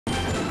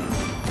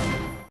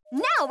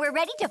we're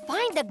ready to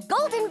find the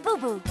golden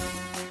boo-boo.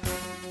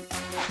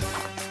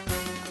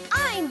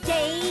 I'm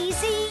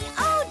Daisy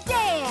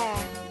O'Dare.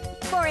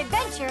 For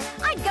adventure,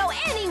 I'd go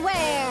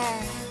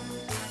anywhere.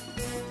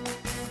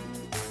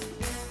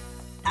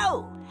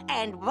 Oh,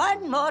 and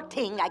one more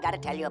thing I gotta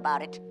tell you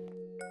about it.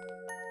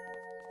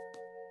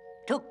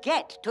 To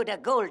get to the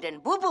golden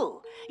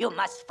boo-boo, you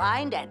must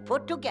find and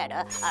put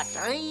together a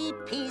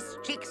 3-piece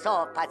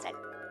jigsaw puzzle.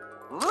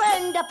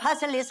 When the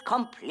puzzle is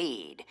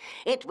complete,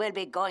 it will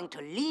be going to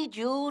lead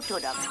you to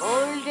the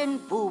golden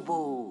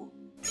boo-boo.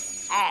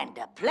 And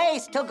the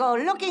place to go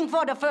looking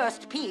for the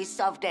first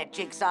piece of the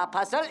jigsaw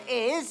puzzle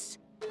is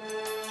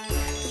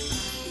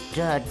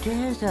the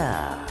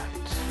desert.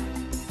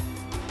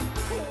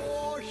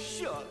 Oh,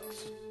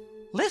 shucks.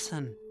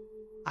 Listen,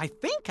 I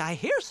think I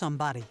hear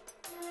somebody.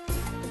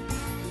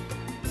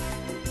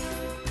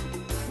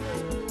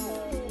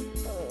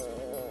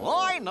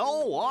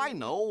 I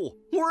know.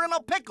 We're in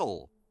a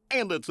pickle.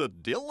 And it's a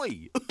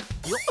dilly.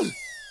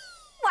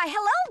 Why,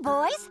 hello,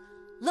 boys.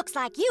 Looks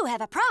like you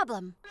have a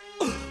problem.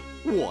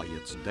 Why,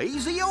 it's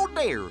Daisy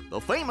O'Dare, the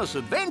famous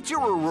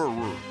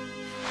adventurer.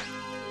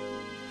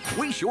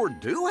 We sure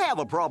do have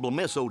a problem,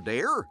 Miss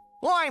O'Dare.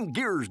 I'm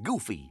Gears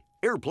Goofy,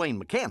 airplane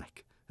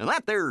mechanic. And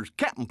that there's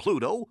Captain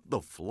Pluto,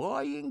 the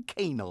flying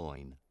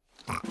canine.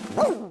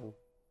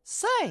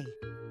 Say,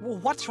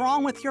 what's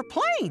wrong with your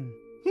plane?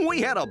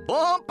 We had a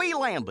bumpy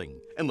landing,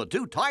 and the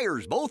 2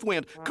 tires both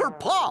went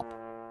kerplop.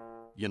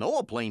 You know,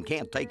 a plane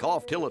can't take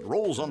off till it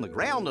rolls on the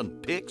ground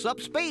and picks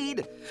up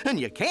speed. And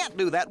you can't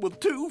do that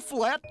with 2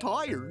 flat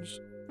tires.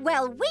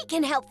 Well, we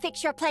can help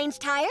fix your plane's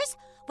tires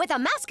with a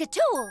Mousekatool.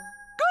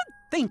 Good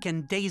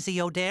thinking, Daisy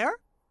O'Dare.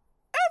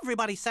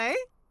 Everybody say,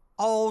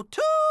 "Oh,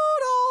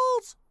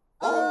 toodles!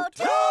 Oh,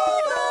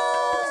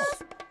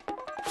 toodles!"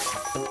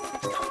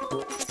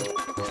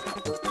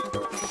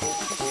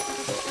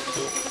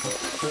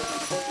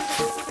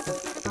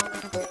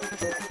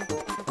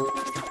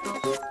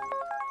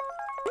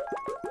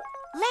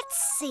 Let's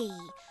see.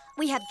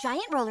 We have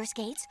giant roller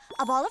skates,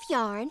 a ball of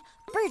yarn,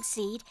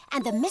 birdseed,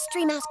 and the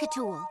mystery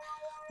Mousekatool.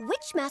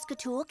 Which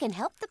Mousekatool can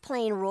help the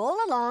plane roll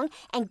along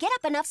and get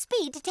up enough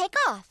speed to take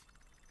off?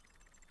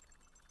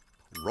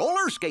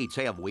 Roller skates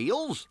have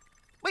wheels.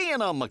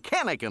 Being a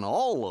mechanic and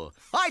all,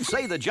 I'd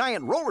say the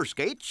giant roller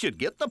skates should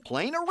get the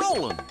plane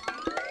a-rolling.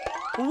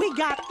 We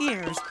got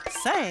ears.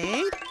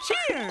 Say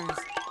cheers!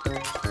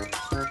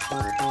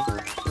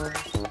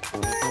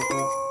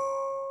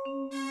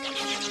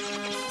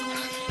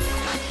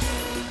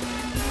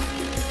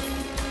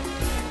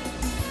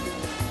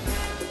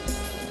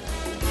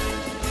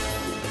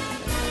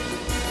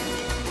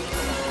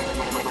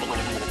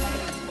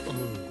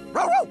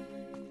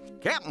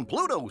 Captain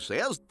Pluto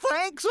says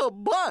thanks a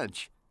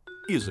bunch.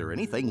 Is there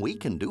anything we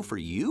can do for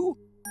you?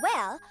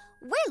 Well,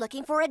 we're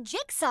looking for a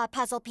jigsaw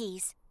puzzle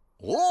piece.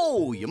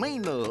 Oh, you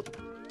mean,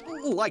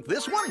 like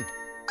this one?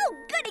 Oh,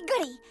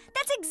 goody.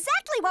 That's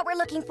exactly what we're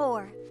looking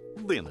for.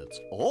 Then it's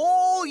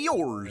all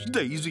yours,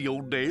 Daisy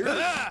O'Dare.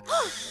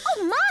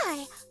 Oh,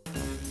 my!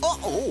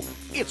 Uh-oh,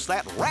 it's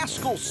that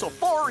rascal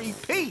Safari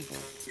Pete.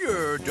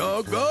 You're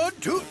doggone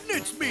tootin'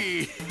 it's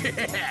me.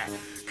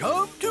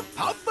 Come to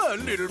Papa,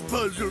 little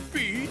puzzle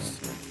piece.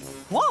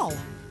 Whoa!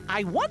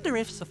 I wonder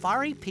if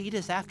Safari Pete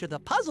is after the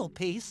puzzle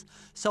piece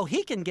so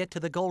he can get to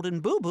the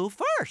golden boo-boo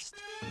first.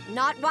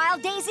 Not while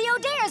Daisy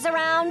O'Dare's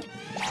around.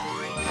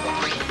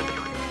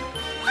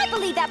 I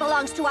believe that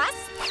belongs to us.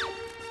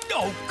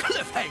 Oh,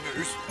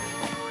 cliffhangers.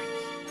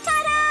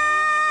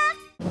 Ta-da!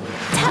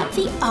 Tap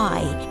the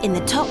I in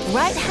the top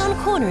right-hand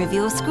corner of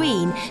your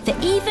screen for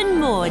even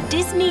more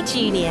Disney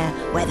Junior,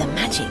 where the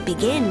magic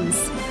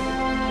begins.